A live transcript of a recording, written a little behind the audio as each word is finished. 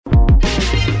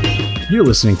You're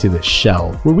listening to The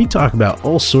Shell, where we talk about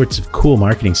all sorts of cool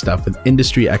marketing stuff with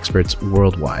industry experts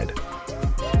worldwide.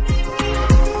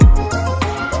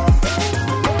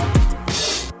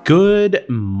 Good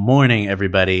morning,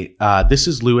 everybody. This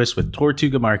is Lewis with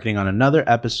Tortuga Marketing on another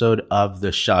episode of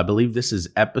The Shell. I believe this is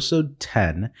episode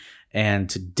 10. And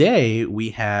today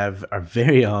we have our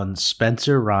very own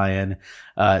Spencer Ryan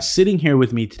sitting here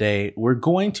with me today. We're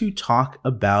going to talk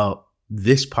about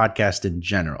this podcast in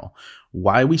general,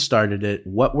 why we started it,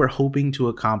 what we're hoping to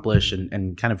accomplish,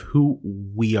 and kind of who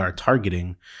we are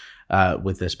targeting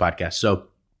with this podcast. So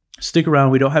stick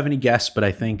around. We don't have any guests, but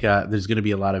I think there's going to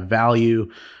be a lot of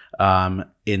value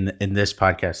in this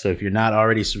podcast. So if you're not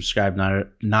already subscribed,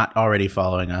 not already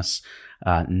following us,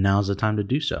 now's the time to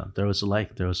do so. Throw us a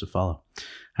like, throw us a follow.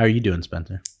 How are you doing,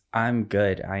 Spencer? I'm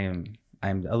good. I'm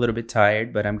a little bit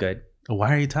tired, but I'm good.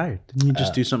 Why are you tired? Didn't you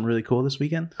just do something really cool this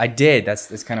weekend? I did.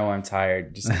 That's kind of why I'm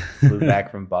tired. Just flew back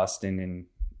from Boston, and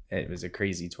it was a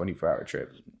crazy 24-hour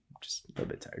trip. Just a little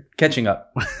bit tired. Catching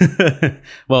up.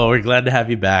 Well, we're glad to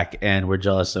have you back, and we're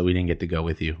jealous that we didn't get to go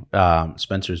with you.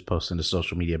 Spencer's posting to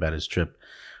social media about his trip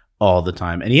all the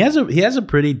time, and he has a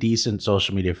pretty decent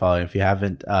social media following. If you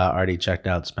haven't already checked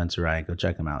out Spencer Ryan, go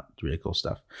check him out. It's really cool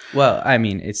stuff. Well, I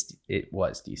mean, it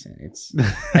was decent.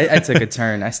 I took a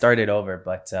turn. I started over,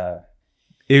 but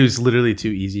it was literally too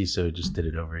easy, so just did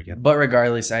it over again. But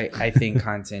regardless, I think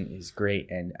content is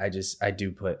great, and I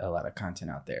do put a lot of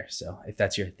content out there. So if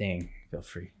that's your thing, feel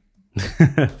free.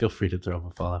 Feel free to throw him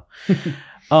a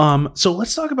follow. So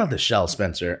let's talk about The Shell,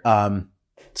 Spencer.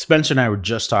 Spencer and I were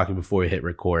just talking before we hit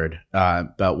record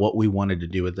about what we wanted to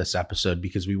do with this episode,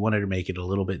 because we wanted to make it a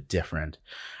little bit different.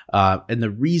 And the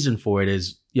reason for it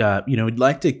is, we'd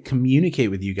like to communicate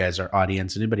with you guys, our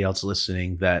audience, anybody else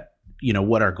listening, that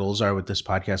what our goals are with this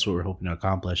podcast, what we're hoping to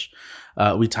accomplish.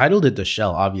 We titled it The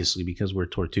Shell, obviously, because we're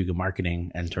Tortuga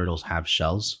Marketing and turtles have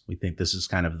shells. We think this is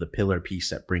kind of the pillar piece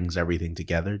that brings everything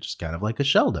together, just kind of like a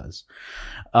shell does.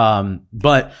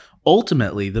 But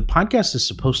ultimately, the podcast is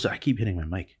supposed to, I keep hitting my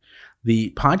mic.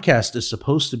 The podcast is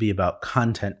supposed to be about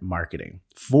content marketing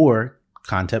for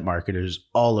content marketers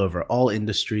all over, all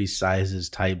industries, sizes,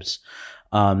 types.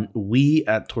 We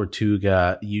at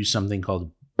Tortuga use something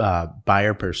called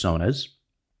buyer personas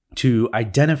to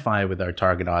identify with our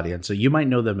target audience. So you might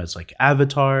know them as like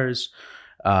avatars.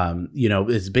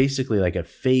 It's basically like a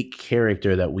fake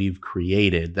character that we've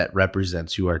created that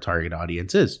represents who our target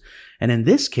audience is. And in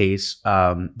this case,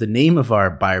 the name of our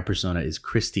buyer persona is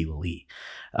Christy Lee.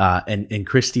 And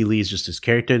Christy Lee is just this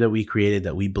character that we created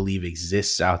that we believe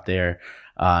exists out there.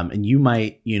 And you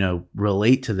might,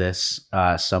 relate to this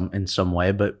in some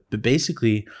way, but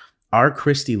basically, our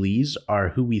Christy Lees are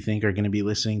who we think are going to be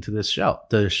listening to the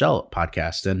Shell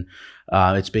podcast. And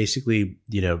it's basically,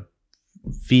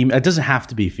 female. It doesn't have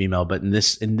to be female, but in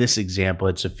this example,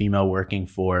 it's a female working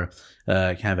for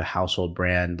kind of a household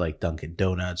brand like Dunkin'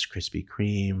 Donuts, Krispy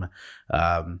Kreme.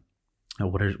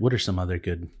 What are some other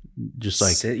good, just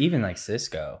like even like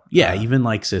Cisco? Yeah, even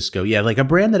like Cisco. Yeah, like a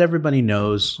brand that everybody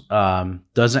knows.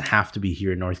 Doesn't have to be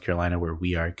here in North Carolina where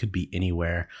we are. It could be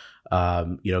anywhere.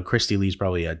 Christy Lee's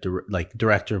probably a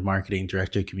director of marketing,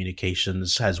 director of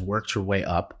communications, has worked her way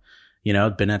up,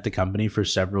 been at the company for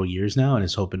several years now and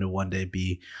is hoping to one day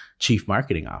be chief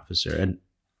marketing officer. And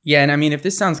yeah. And I mean, if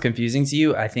this sounds confusing to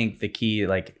you, I think the key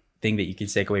thing that you can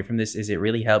take away from this is it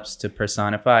really helps to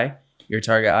personify your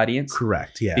target audience.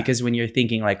 Correct. Yeah. Because when you're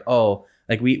thinking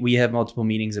we have multiple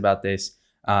meetings about this,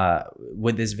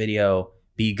 would this video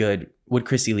be good? Would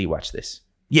Christy Lee watch this?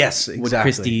 Yes, exactly. Would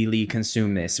Christy Lee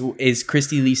consume this? Is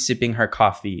Christy Lee sipping her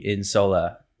coffee in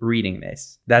Sola reading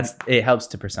this? It helps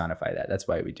to personify that. That's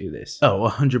why we do this. Oh,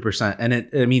 100%.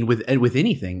 And with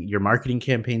anything, your marketing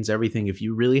campaigns, everything, if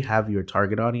you really have your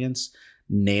target audience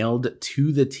nailed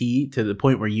to the T, to the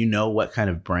point where you know what kind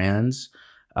of brands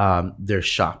they're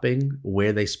shopping,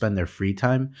 where they spend their free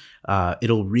time,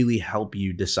 it'll really help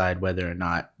you decide whether or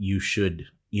not you should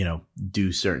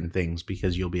do certain things,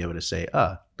 because you'll be able to say,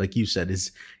 like you said,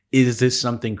 is this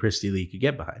something Christy Lee could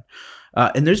get behind?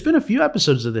 And there's been a few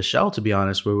episodes of The Shell, to be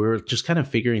honest, where we were just kind of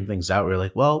figuring things out. We're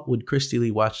like, well, would Christy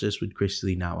Lee watch this? Would Christy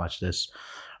Lee not watch this?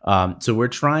 So we're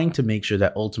trying to make sure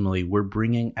that ultimately we're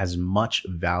bringing as much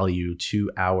value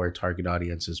to our target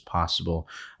audience as possible.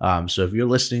 So if you're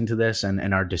listening to this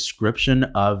and our description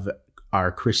of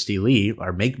our Christy Lee,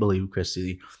 our make-believe Christy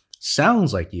Lee,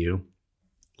 sounds like you,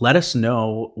 let us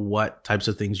know what types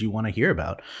of things you want to hear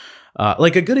about.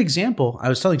 Like a good example, I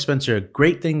was telling Spencer, a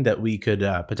great thing that we could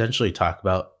potentially talk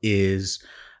about is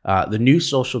the new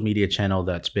social media channel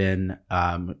that's been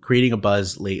creating a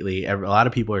buzz lately. A lot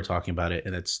of people are talking about it,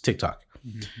 and it's TikTok.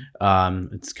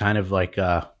 Mm-hmm. It's kind of like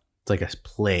It's like a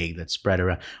plague that spread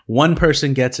around. One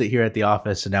person gets it here at the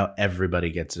office, and now everybody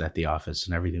gets it at the office,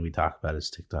 and everything we talk about is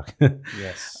TikTok.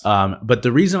 Yes. But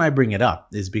the reason I bring it up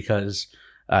is because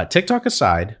TikTok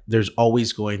aside, there's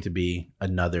always going to be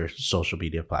another social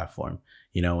media platform.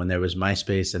 You know, when there was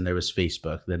MySpace, and there was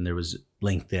Facebook, then there was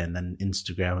LinkedIn and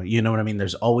Instagram. You know what I mean?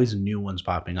 There's always new ones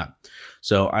popping up.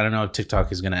 So I don't know if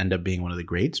TikTok is going to end up being one of the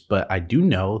greats, but I do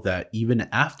know that even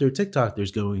after TikTok,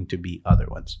 there's going to be other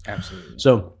ones. Absolutely.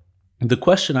 So the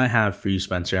question I have for you,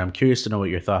 Spencer, I'm curious to know what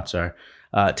your thoughts are.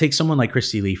 Take someone like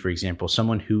Christy Lee, for example,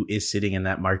 someone who is sitting in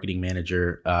that marketing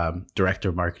manager, director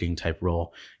of marketing type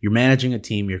role. You're managing a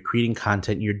team, you're creating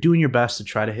content, you're doing your best to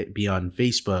try to be on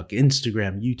Facebook,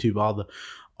 Instagram, YouTube,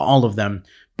 all of them.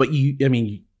 But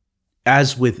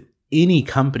as with any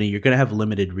company, you're going to have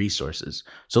limited resources.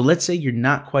 So let's say you're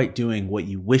not quite doing what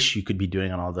you wish you could be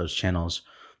doing on all those channels.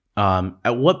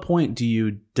 At what point do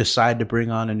you decide to bring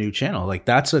on a new channel? Like,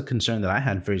 that's a concern that I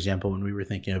had, for example, when we were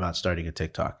thinking about starting a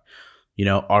TikTok. You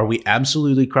know, are we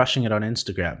absolutely crushing it on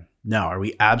Instagram? No. Are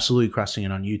we absolutely crushing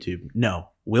it on YouTube? No.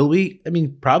 Will we? I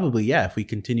mean, probably, yeah, if we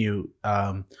continue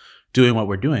doing what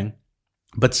we're doing.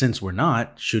 But since we're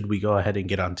not, should we go ahead and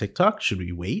get on TikTok? Should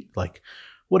we wait? Like,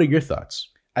 what are your thoughts?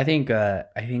 I think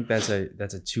that's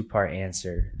a two-part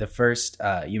answer. The first,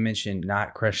 you mentioned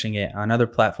not crushing it on other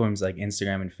platforms like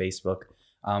Instagram and Facebook.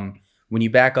 When you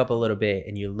back up a little bit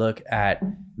and you look at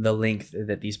the length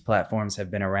that these platforms have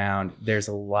been around, there's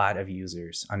a lot of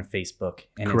users on Facebook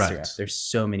and Correct. Instagram. There's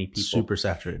so many people. Super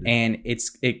saturated. And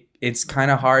it's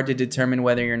kind of hard to determine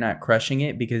whether you're not crushing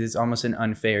it because it's almost an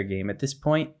unfair game at this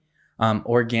point.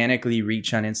 Organically,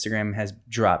 reach on Instagram has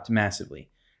dropped massively.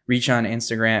 Reach on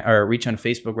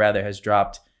Facebook rather has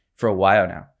dropped for a while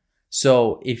now.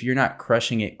 So if you're not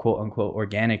crushing it, quote unquote,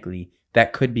 organically,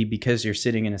 that could be because you're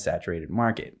sitting in a saturated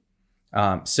market.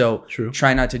 So True.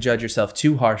 Try not to judge yourself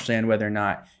too harshly on whether or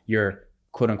not you're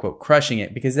quote unquote crushing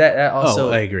it, because that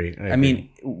also, I agree. I mean,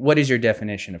 what is your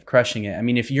definition of crushing it? I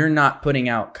mean, if you're not putting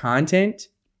out content,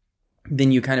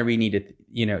 then you kind of need to,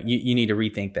 you need to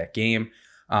rethink that game.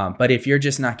 But if you're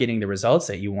just not getting the results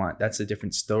that you want, that's a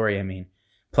different story. I mean,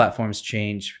 platforms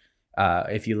change.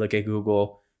 If you look at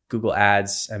Google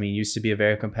Ads, I mean, used to be a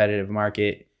very competitive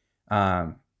market.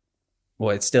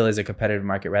 Well, it still is a competitive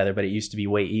market rather, but it used to be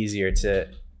way easier to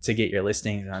get your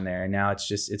listings on there. And now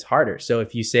it's harder. So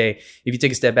if you take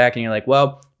a step back and you're like,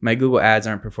 well, my Google ads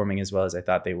aren't performing as well as I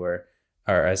thought they were,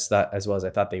 or as well as I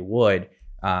thought they would,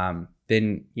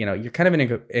 then, you're kind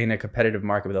of in a competitive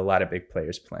market with a lot of big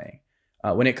players playing.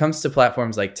 When it comes to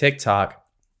platforms like TikTok,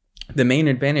 the main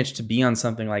advantage to be on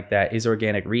something like that is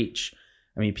organic reach.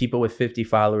 I mean, people with 50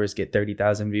 followers get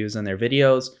 30,000 views on their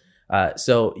videos.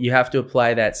 So you have to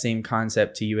apply that same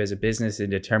concept to you as a business and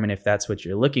determine if that's what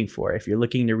you're looking for. If you're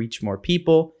looking to reach more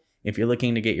people, if you're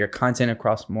looking to get your content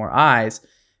across more eyes,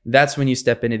 that's when you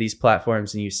step into these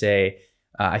platforms and you say,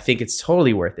 I think it's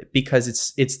totally worth it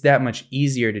because it's that much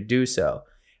easier to do so.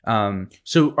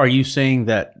 So are you saying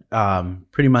that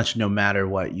pretty much no matter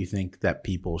what, you think that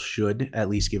people should at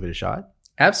least give it a shot?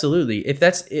 Absolutely. If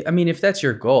that's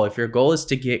your goal, if your goal is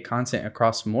to get content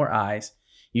across more eyes,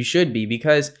 you should be,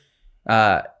 because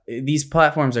these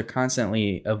platforms are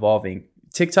constantly evolving.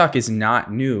 TikTok is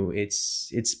not new.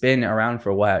 It's been around for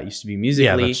a while. It used to be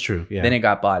Musical.ly. Yeah, that's true. Yeah. Then it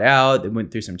got bought out. It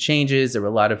went through some changes. There were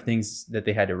a lot of things that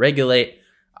they had to regulate.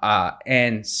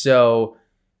 And so,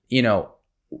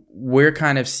 we're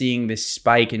kind of seeing this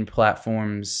spike in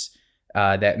platforms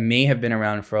that may have been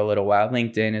around for a little while.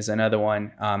 LinkedIn is another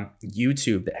one.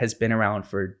 YouTube, that has been around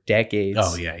for decades.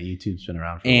 Oh yeah, YouTube's been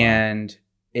around for a while. And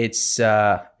it's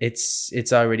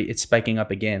spiking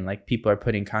up again. Like, people are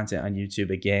putting content on YouTube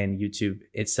again. YouTube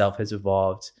itself has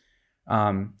evolved.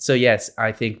 So yes,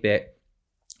 I think that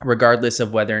regardless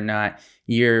of whether or not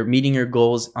you're meeting your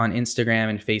goals on Instagram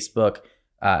and Facebook,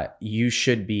 you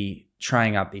should be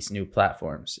trying out these new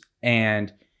platforms.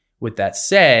 And with that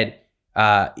said,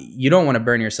 you don't want to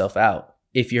burn yourself out.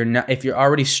 If you're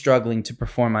already struggling to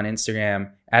perform on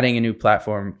Instagram, adding a new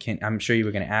platform I'm sure you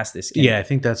were going to ask this. Yeah, I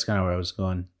think that's kind of where I was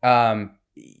going.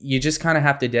 You just kind of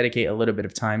have to dedicate a little bit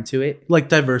of time to it. Like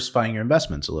diversifying your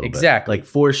investments a little bit. Exactly. Like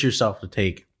force yourself to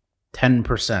take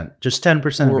 10%, just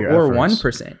 10% of your efforts.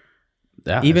 Or 1%.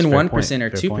 Yeah, even 1% point. or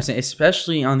 2%,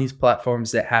 especially on these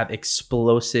platforms that have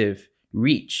explosive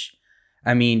reach.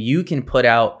 I mean, you can put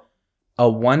out a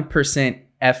 1%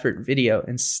 effort video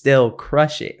and still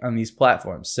crush it on these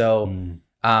platforms. So,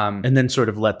 and then sort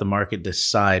of let the market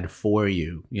decide for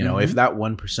you. If that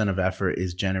 1% of effort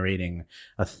is generating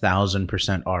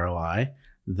 1,000% ROI,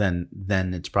 then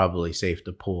it's probably safe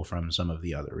to pull from some of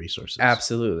the other resources.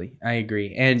 Absolutely. I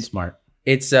agree. And smart.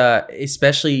 It's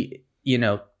especially,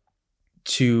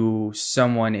 to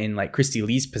someone in like Christy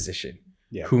Lee's position,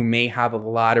 who may have a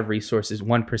lot of resources.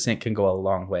 1% can go a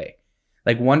long way.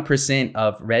 Like 1%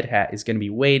 of Red Hat is going to be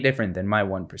way different than my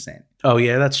 1%. Oh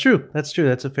yeah, that's true. That's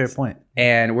a fair point.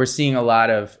 And we're seeing a lot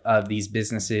of these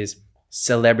businesses.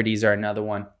 Celebrities are another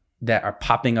one that are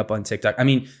popping up on TikTok. I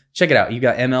mean, check it out. You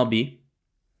got MLB,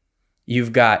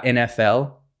 you've got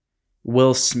NFL,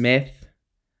 Will Smith.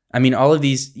 I mean, all of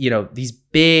these, these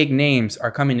big names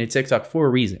are coming to TikTok for a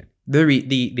reason.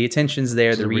 The attention's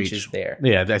there, the reach is there.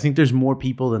 Yeah, I think there's more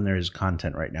people than there is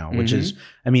content right now, which is,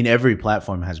 I mean, every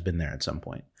platform has been there at some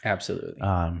point. Absolutely.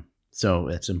 So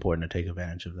it's important to take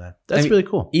advantage of that. That's really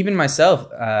cool. Even myself,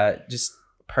 just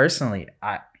personally,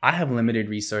 I have limited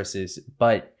resources,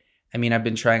 but I mean, I've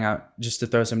been trying out, just to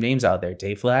throw some names out there,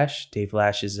 Dave Flash. Dave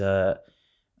Flash is an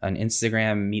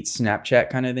Instagram meets Snapchat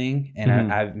kind of thing. And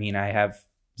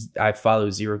I follow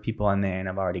 0 people on there, and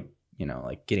I'm already,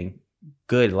 getting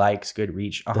good likes, good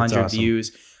reach, 100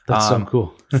 views. That's so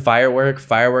cool.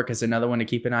 Firework is another one to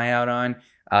keep an eye out on.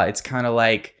 It's kind of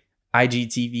like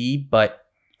IGTV, but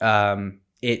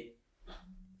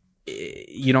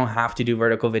you don't have to do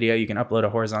vertical video. You can upload a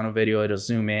horizontal video. It'll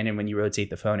zoom in, and when you rotate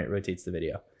the phone, it rotates the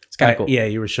video. It's kind of cool. Yeah,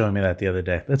 you were showing me that the other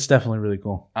day. That's definitely really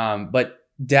cool. But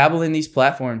dabble in these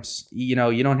platforms. You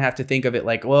don't have to think of it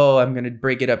like, whoa, I'm going to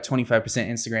break it up 25%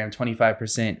 Instagram,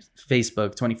 25%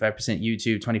 Facebook, 25%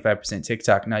 YouTube, 25%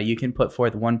 TikTok. No, you can put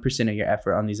forth 1% of your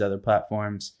effort on these other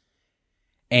platforms.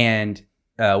 And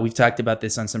we've talked about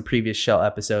this on some previous Shell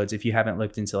episodes. If you haven't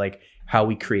looked into like how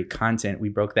we create content, we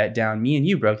broke that down. Me and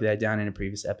you broke that down in a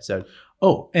previous episode.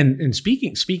 Oh, and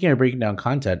speaking of breaking down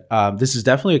content, this is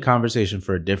definitely a conversation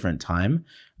for a different time.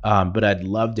 But I'd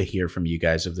love to hear from you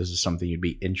guys if this is something you'd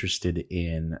be interested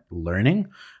in learning.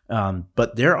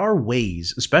 But there are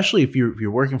ways, especially if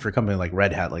you're working for a company like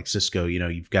Red Hat, like Cisco,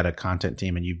 you've got a content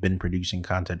team and you've been producing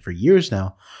content for years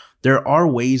now. There are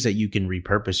ways that you can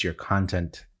repurpose your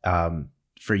content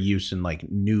for use in like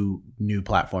new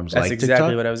platforms. That's like exactly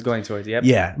TikTok. What I was going towards. Yep.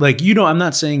 Yeah. Like, I'm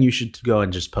not saying you should go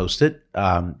and just post it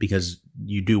because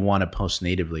you do want to post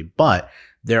natively, but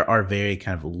there are very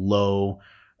kind of low,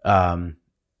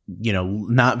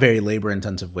 not very labor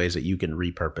intensive ways that you can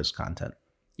repurpose content.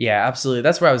 Yeah, absolutely.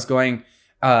 That's where I was going.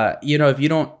 If you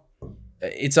don't,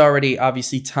 it's already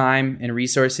obviously time and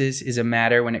resources is a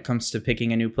matter when it comes to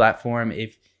picking a new platform.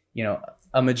 If,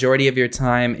 a majority of your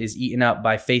time is eaten up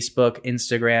by Facebook,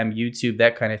 Instagram, YouTube,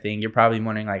 that kind of thing, you're probably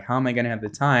wondering like, how am I going to have the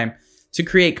time to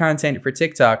create content for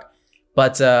TikTok?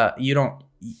 But you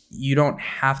don't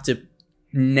have to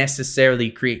necessarily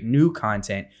create new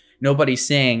content. Nobody's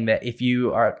saying that if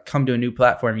you come to a new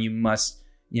platform, you must,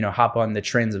 hop on the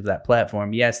trends of that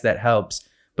platform. Yes, that helps,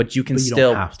 but you can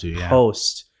still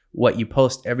post what you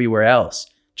post everywhere else.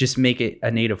 Just make it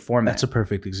a native format. That's a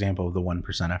perfect example of the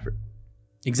 1% effort.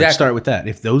 Exactly. Like start with that.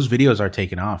 If those videos are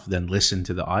taken off, then listen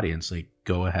to the audience. Like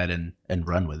go ahead and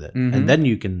run with it. And then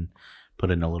you can put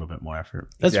in a little bit more effort.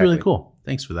 That's really cool.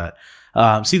 Thanks for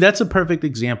that. See, that's a perfect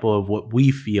example of what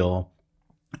we feel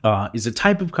is a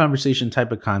type of conversation,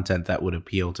 type of content that would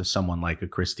appeal to someone like a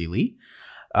Christy Lee.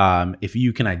 If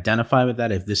you can identify with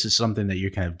that, if this is something that you're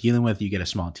kind of dealing with, you get a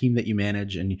small team that you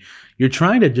manage and you're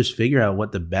trying to just figure out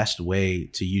what the best way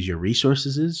to use your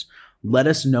resources is, let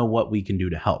us know what we can do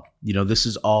to help. This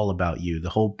is all about you. The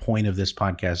whole point of this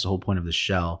podcast, the whole point of the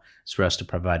Shell is for us to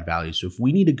provide value. So if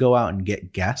we need to go out and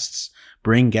get guests,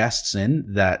 bring guests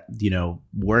in that,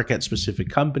 work at specific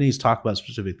companies, talk about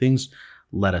specific things,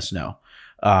 let us know.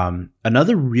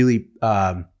 Another really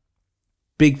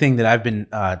big thing that I've been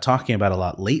talking about a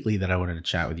lot lately that I wanted to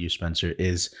chat with you, Spencer,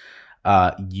 is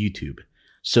YouTube.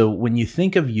 So when you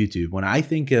think of YouTube, when I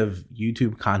think of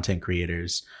YouTube content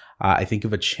creators, I think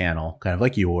of a channel kind of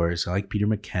like yours, like Peter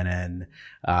McKinnon,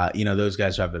 those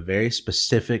guys who have a very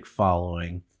specific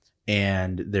following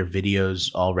and their videos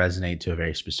all resonate to a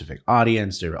very specific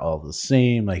audience. They're all the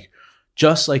same, like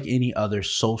just like any other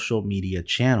social media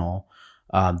channel.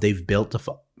 They've built a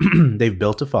following,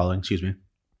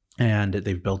 and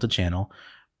they've built a channel.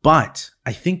 But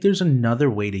I think there's another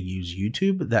way to use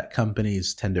YouTube that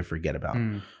companies tend to forget about.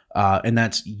 And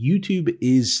that's YouTube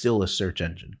is still a search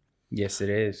engine. Yes, it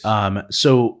is.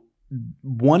 So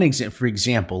for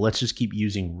example, let's keep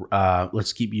using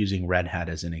Red Hat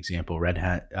as an example. Red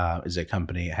Hat is a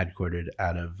company headquartered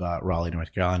out of Raleigh,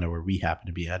 North Carolina, where we happen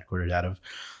to be headquartered out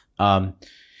of.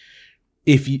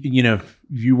 If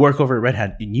you work over at Red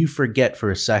Hat and you forget for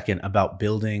a second about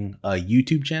building a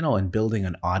YouTube channel and building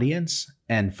an audience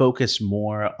and focus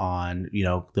more on,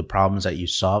 the problems that you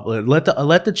solve, let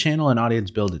the channel and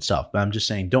audience build itself. But I'm just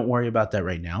saying, don't worry about that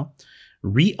right now.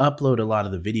 Re-upload a lot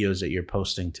of the videos that you're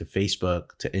posting to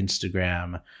Facebook, to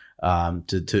Instagram,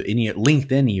 to any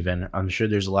LinkedIn even. I'm sure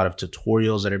there's a lot of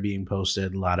tutorials that are being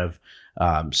posted, a lot of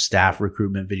staff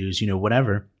recruitment videos,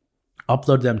 whatever.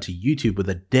 Upload them to YouTube with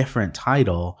a different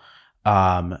title,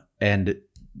 and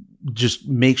just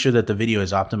make sure that the video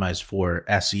is optimized for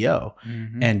SEO.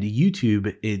 And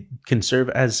YouTube, it can serve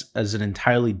as an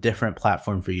entirely different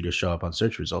platform for you to show up on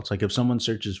search results. Like if someone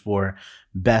searches for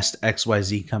best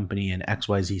XYZ company in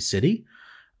XYZ city,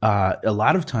 a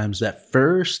lot of times that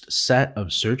first set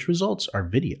of search results are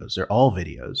videos. They're all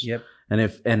videos. Yep.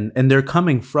 And they're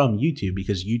coming from YouTube,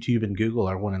 because YouTube and Google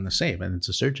are one and the same, and it's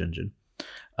a search engine.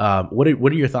 What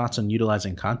are your thoughts on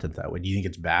utilizing content that way? Do you think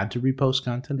it's bad to repost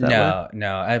content that way?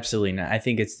 No, absolutely not. I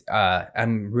think it's,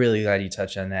 I'm really glad you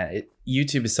touched on that.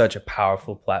 YouTube is such a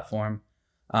powerful platform.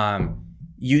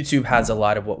 YouTube has a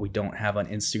lot of what we don't have on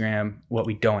Instagram, what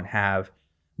we don't have.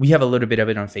 We have a little bit of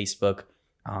it on Facebook.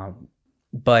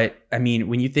 But I mean,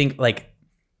 when you think like,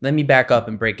 let me back up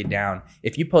and break it down.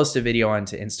 If you post a video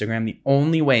onto Instagram, the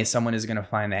only way someone is going to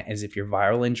find that is if you're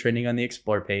viral and trending on the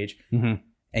Explore page.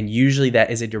 And usually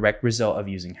that is a direct result of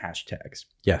using hashtags.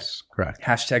 Yes, correct.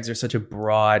 Hashtags are such a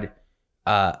broad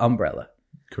umbrella.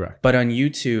 Correct. But on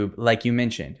YouTube, like you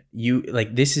mentioned,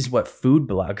 this is what food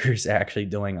bloggers are actually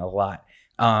doing a lot.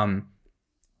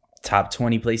 Top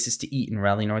 20 places to eat in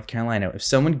Raleigh, North Carolina. If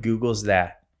someone Googles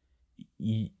that,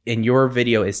 and your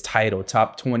video is titled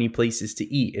top 20 places to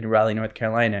eat in Raleigh, North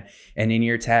Carolina, and in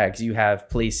your tags you have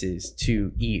places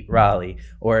to eat Raleigh,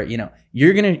 or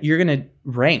you're gonna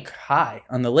rank high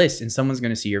on the list, and someone's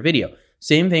gonna see your video.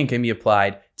 Same thing can be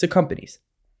applied to companies.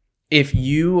 If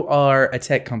you are a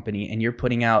tech company and you're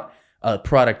putting out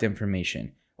product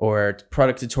information or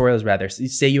product tutorials, rather,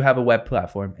 say you have a web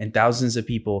platform and thousands of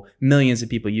people, millions of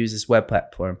people use this web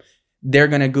platform, they're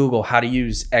going to Google how to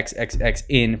use XXX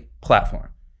in platform.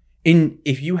 And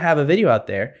if you have a video out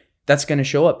there, that's going to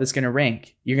show up, that's going to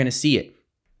rank, you're going to see it.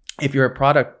 If you're a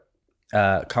product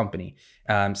company,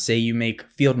 say you make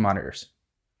field monitors,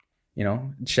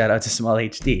 shout out to Small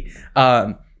HD.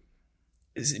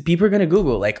 People are going to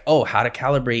Google like, how to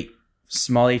calibrate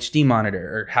Small HD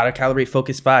monitor, or how to calibrate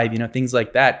Focus 5, things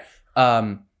like that.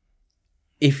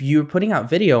 If you're putting out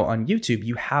video on YouTube,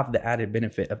 you have the added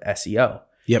benefit of SEO.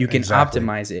 Yep, you can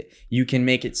optimize it. You can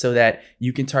make it so that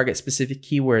you can target specific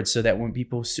keywords, so that when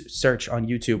people search on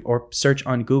YouTube or search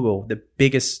on Google, the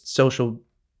biggest social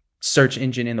search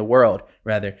engine in the world,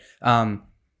 rather,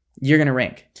 you're going to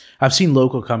rank. I've seen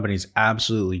local companies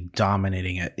absolutely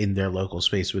dominating it in their local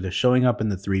space, where they're showing up in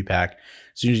the 3-pack.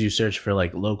 As soon as you search for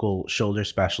like local shoulder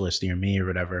specialist near me or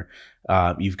whatever,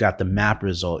 you've got the map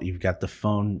result, you've got the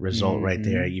phone result right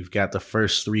there, you've got the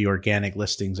first 3 organic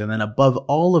listings. And then above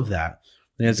all of that,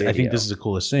 I think this is the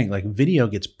coolest thing. Like video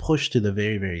gets pushed to the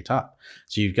very, very top.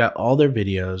 So you've got all their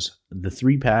videos, the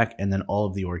 3-pack, and then all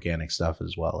of the organic stuff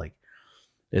as well. Like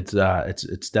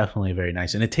it's definitely very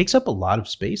nice, and it takes up a lot of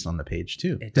space on the page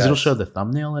too, because it'll show the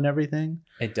thumbnail and everything.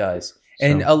 It does.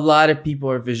 And a lot of people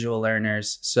are visual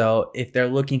learners. So if they're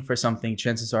looking for something,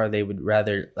 chances are they would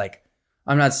rather, like,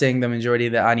 I'm not saying the majority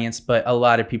of the audience, but a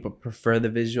lot of people prefer the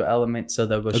visual element, so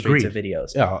they'll go straight to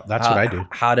videos. Yeah, that's what I do.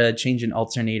 How to change an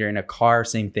alternator in a car,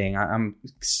 same thing. I'm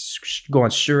going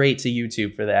straight to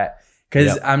YouTube for that,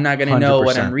 because I'm not going to know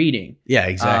what I'm reading. Yeah,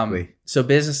 exactly. So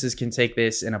businesses can take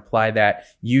this and apply that,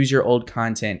 use your old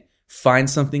content, find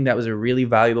something that was a really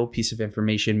valuable piece of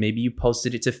information. Maybe you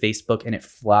posted it to Facebook and it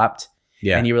flopped.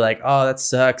 Yeah. And you were like, oh, that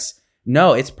sucks.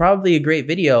 No, it's probably a great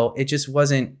video. It just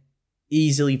wasn't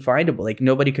easily findable. Like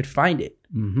nobody could find it.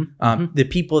 The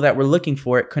people that were looking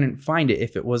for it couldn't find it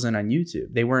if it wasn't on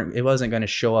YouTube. It wasn't going to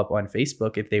show up on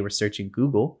Facebook if they were searching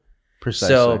Google.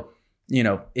 Precisely. So,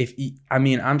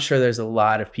 I'm sure there's a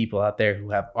lot of people out there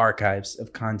who have archives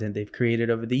of content they've created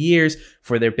over the years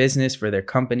for their business, for their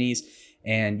companies.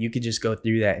 And you could just go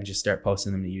through that and just start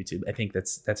posting them to YouTube. I think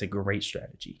that's a great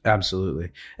strategy.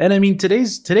 Absolutely. And I mean,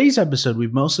 today's episode,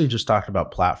 we've mostly just talked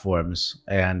about platforms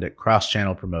and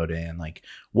cross-channel promoting and like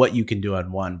what you can do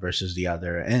on one versus the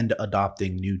other, and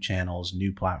adopting new channels,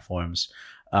 new platforms.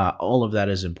 All of that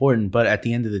is important. But at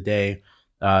the end of the day,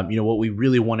 what we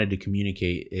really wanted to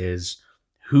communicate is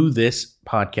who this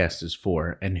podcast is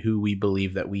for and who we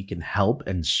believe that we can help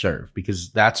and serve,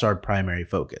 because that's our primary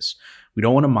focus. We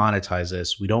don't want to monetize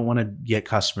this. We don't want to get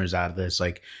customers out of this.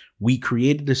 Like, we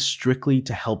created this strictly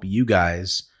to help you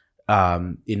guys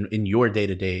in your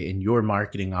day-to-day, in your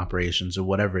marketing operations, or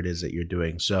whatever it is that you're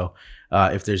doing. So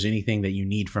if there's anything that you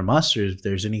need from us, or if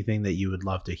there's anything that you would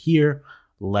love to hear,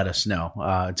 let us know.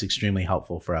 It's extremely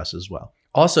helpful for us as well.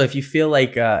 Also, if you feel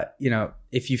like,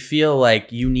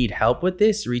 you need help with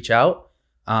this, reach out.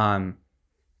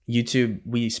 YouTube,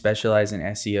 we specialize in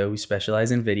SEO. We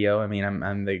specialize in video. I mean,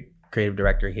 I'm the creative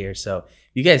director here. So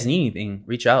if you guys need anything,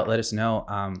 reach out, let us know.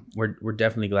 We're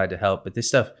definitely glad to help. But this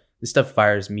stuff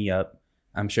fires me up.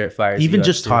 I'm sure it fires even you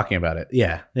just up talking about it.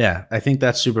 Yeah. I think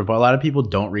that's super important. A lot of people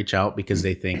don't reach out because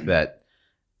they think that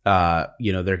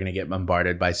they're going to get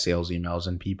bombarded by sales emails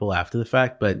and people after the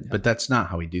fact, but that's not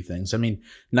how we do things. I mean,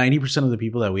 90% of the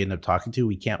people that we end up talking to,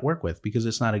 we can't work with because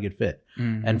it's not a good fit.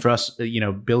 Mm-hmm. And for us,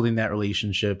 building that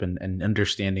relationship and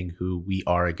understanding who we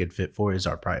are a good fit for is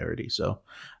our priority. So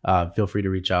feel free to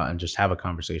reach out and just have a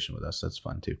conversation with us. That's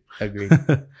fun too. Agreed.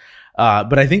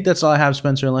 But I think that's all I have,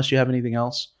 Spencer, unless you have anything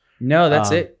else. No, that's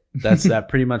it. That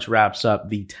pretty much wraps up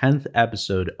the 10th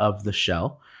episode of The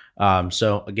Shell.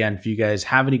 So again, if you guys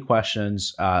have any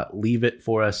questions, leave it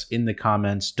for us in the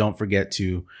comments. Don't forget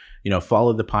to,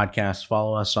 follow the podcast,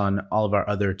 follow us on all of our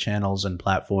other channels and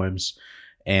platforms,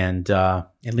 and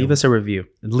leave us a review.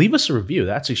 Leave us a review.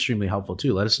 That's extremely helpful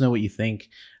too. Let us know what you think,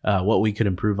 what we could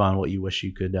improve on, what you wish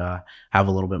you could have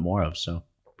a little bit more of. So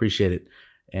appreciate it.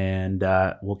 And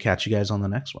we'll catch you guys on the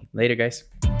next one. Later, guys.